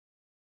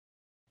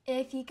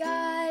If you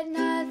got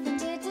nothing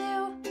to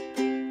do,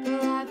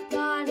 well, I've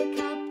got a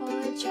couple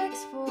of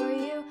tricks for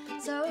you.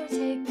 So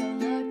take a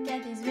look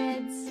at these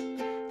vids,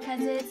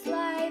 cause it's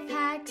life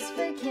hacks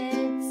for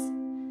kids.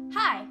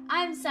 Hi,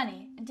 I'm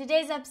Sunny, and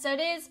today's episode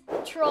is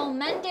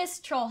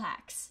Trollmendous Troll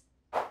Hacks.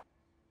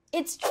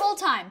 It's troll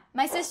time!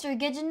 My sister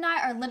Gidget and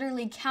I are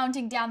literally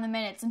counting down the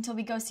minutes until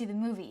we go see the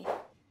movie.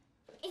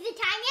 Is it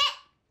time yet?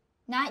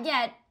 Not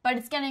yet, but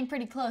it's getting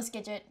pretty close,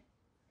 Gidget.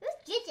 Who's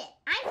Gidget?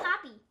 I'm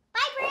Poppy.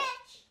 Bye, Branch!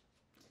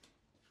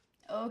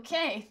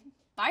 Okay,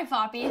 bye,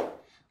 Poppy.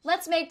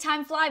 Let's make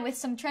time fly with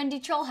some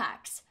trendy troll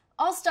hacks.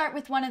 I'll start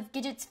with one of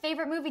Gidget's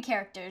favorite movie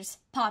characters,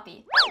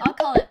 Poppy. I'll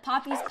call it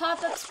Poppy's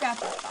Pop-Up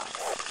Scrapbook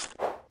Box.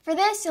 For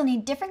this, you'll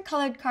need different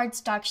colored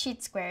cardstock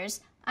sheet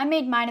squares. I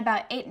made mine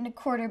about 8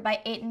 1/4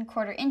 by 8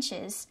 1/4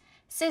 inches,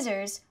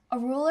 scissors, a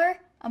ruler,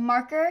 a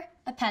marker,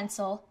 a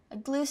pencil, a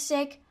glue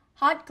stick,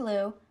 hot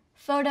glue,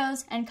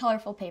 photos, and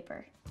colorful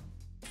paper.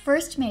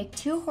 First, make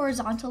 2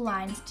 horizontal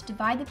lines to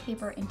divide the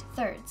paper into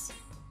thirds.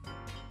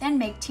 Then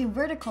make 2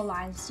 vertical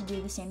lines to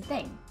do the same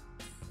thing.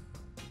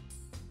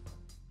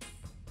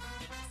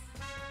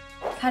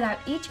 Cut out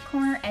each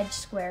corner edge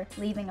square,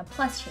 leaving a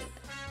plus shape.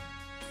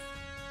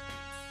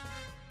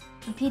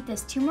 Repeat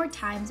this 2 more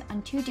times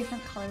on 2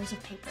 different colors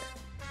of paper.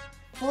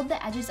 Fold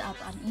the edges up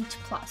on each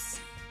plus.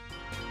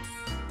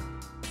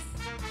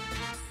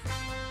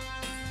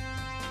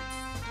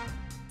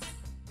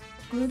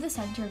 Glue the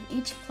center of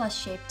each plus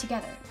shape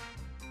together.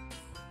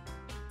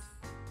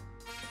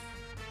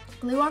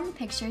 Glue on the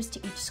pictures to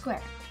each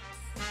square.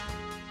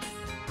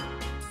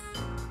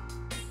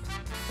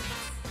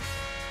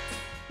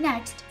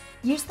 Next,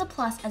 use the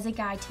plus as a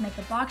guide to make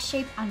a box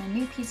shape on a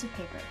new piece of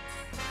paper.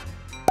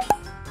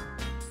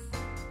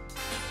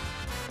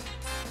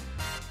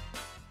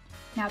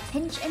 Now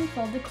pinch and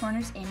fold the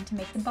corners in to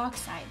make the box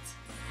sides.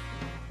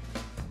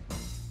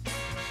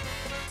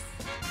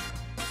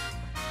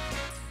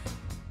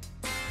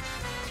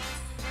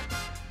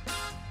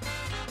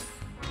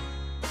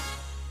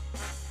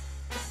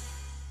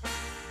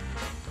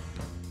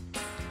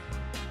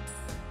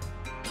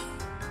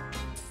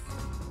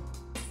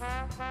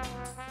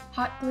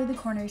 Hot glue the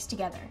corners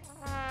together.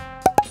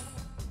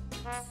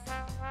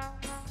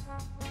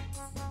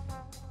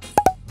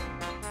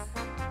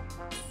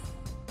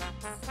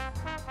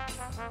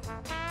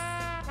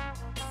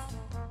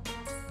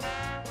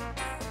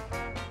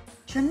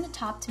 Trim the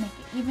top to make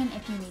it even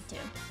if you need to.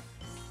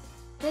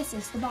 This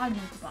is the bottom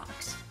of the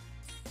box.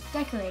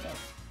 Decorate it.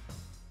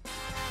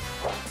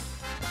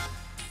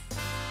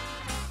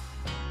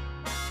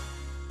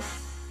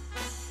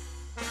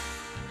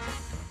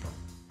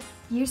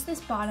 Use this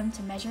bottom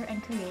to measure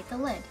and create the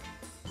lid.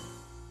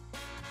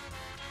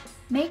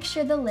 Make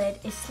sure the lid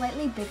is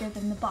slightly bigger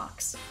than the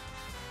box.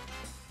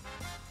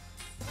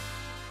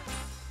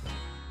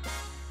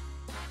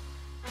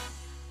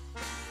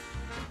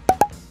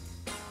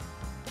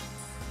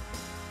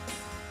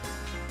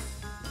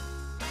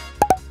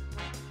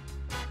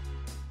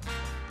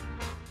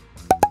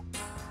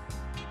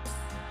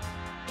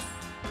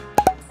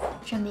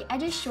 Trim the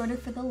edges shorter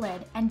for the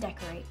lid and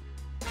decorate.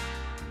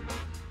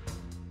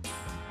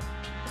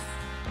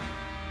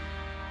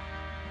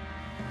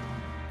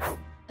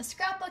 A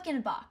scrapbook in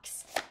a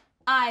box.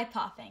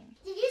 Eye-popping.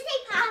 Did you say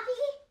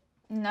Poppy?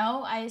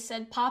 No, I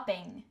said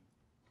popping.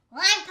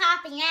 Well, I'm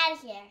popping out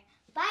of here.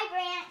 Bye,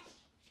 Branch.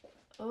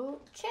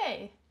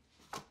 Okay.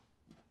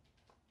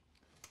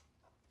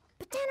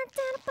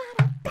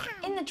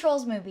 In the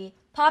Trolls movie,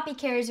 Poppy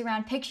carries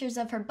around pictures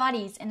of her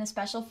buddies in a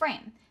special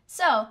frame.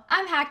 So,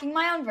 I'm hacking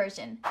my own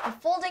version, the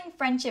folding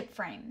friendship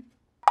frame.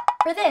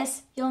 For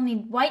this, you'll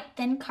need white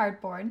thin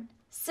cardboard,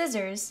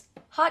 scissors,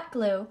 hot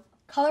glue,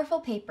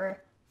 colorful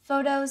paper,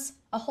 photos,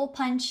 a hole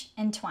punch,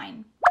 and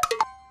twine.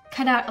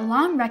 Cut out a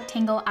long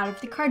rectangle out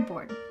of the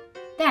cardboard.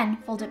 Then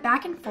fold it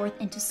back and forth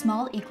into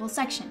small equal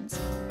sections.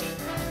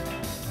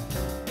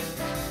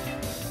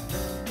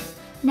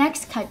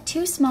 Next, cut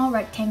 2 small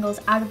rectangles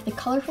out of the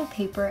colorful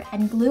paper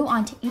and glue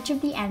onto each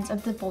of the ends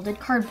of the folded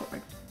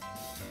cardboard.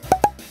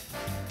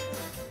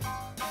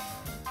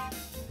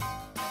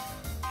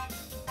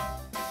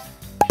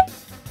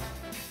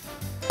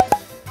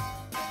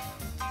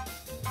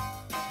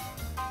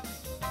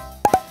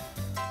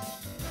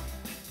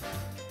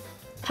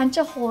 Punch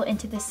a hole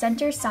into the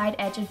center side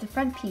edge of the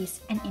front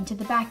piece and into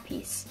the back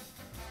piece.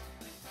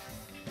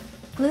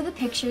 Glue the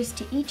pictures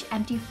to each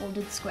empty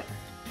folded square.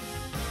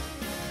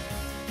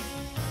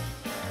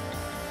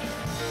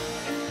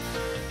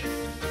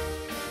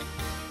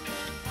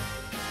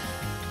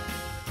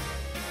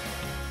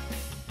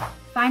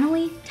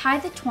 Finally, tie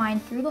the twine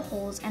through the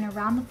holes and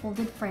around the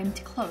folded frame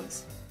to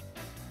close.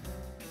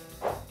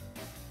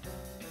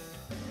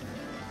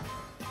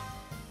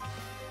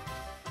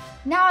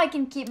 Now I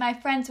can keep my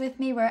friends with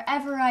me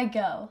wherever I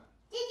go.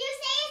 Did you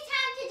say it's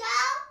time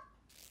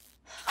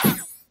to go?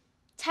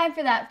 Time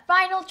for that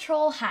final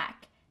troll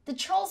hack. The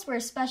trolls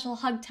wear special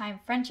Hug Time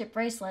friendship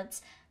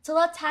bracelets, so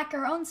let's hack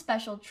our own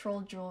special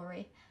troll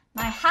jewelry.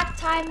 My Hack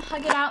Time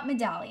Hug It Out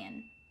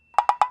medallion.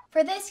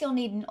 For this, you'll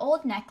need an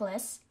old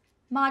necklace,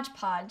 Mod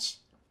Podge,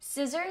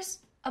 scissors,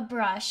 a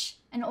brush,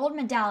 an old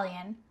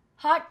medallion,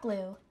 hot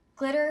glue,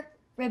 glitter,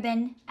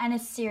 ribbon, and a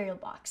cereal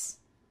box.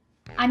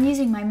 I'm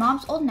using my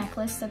mom's old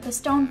necklace that the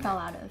stone fell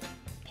out of.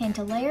 Paint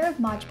a layer of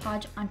Mod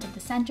Podge onto the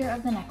center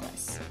of the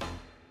necklace.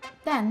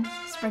 Then,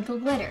 sprinkle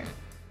glitter.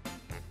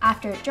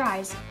 After it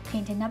dries,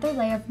 paint another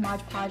layer of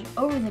Mod Podge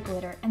over the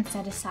glitter and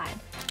set aside.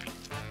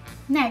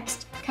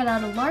 Next, cut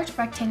out a large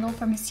rectangle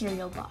from a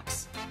cereal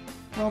box.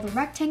 Roll the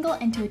rectangle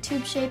into a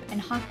tube shape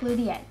and hot glue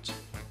the edge.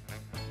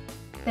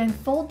 Then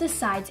fold the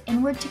sides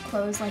inward to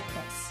close like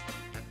this.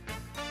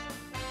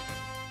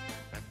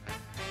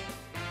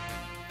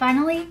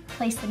 Finally,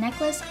 place the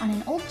necklace on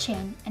an old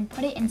chain and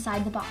put it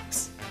inside the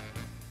box.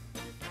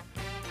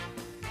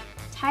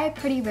 Tie a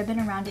pretty ribbon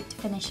around it to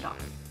finish it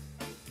off.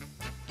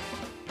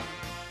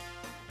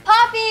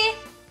 Poppy!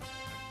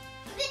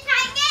 Is it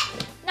time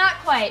yet? Not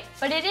quite,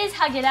 but it is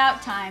hug it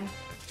out time.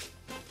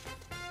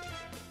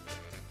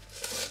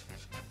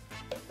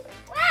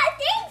 Wow,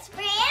 thanks,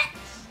 Brant.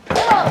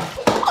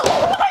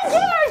 Oh my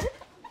God!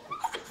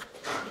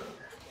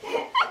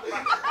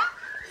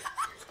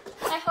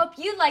 I hope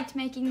you liked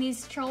making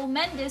these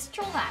tremendous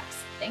troll hacks.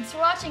 Thanks for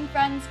watching,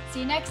 friends.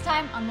 See you next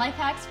time on Life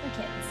Hacks for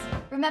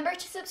Kids. Remember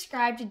to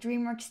subscribe to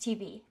DreamWorks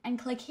TV and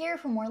click here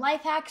for more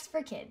life hacks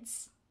for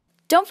kids.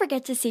 Don't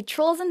forget to see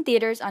Trolls in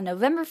theaters on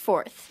November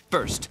 4th.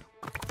 First,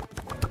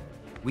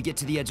 we get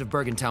to the edge of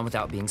Bergentown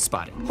without being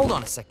spotted. Hold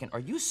on a second, are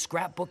you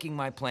scrapbooking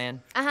my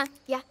plan?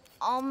 Yeah,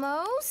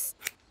 almost.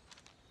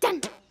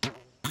 Done.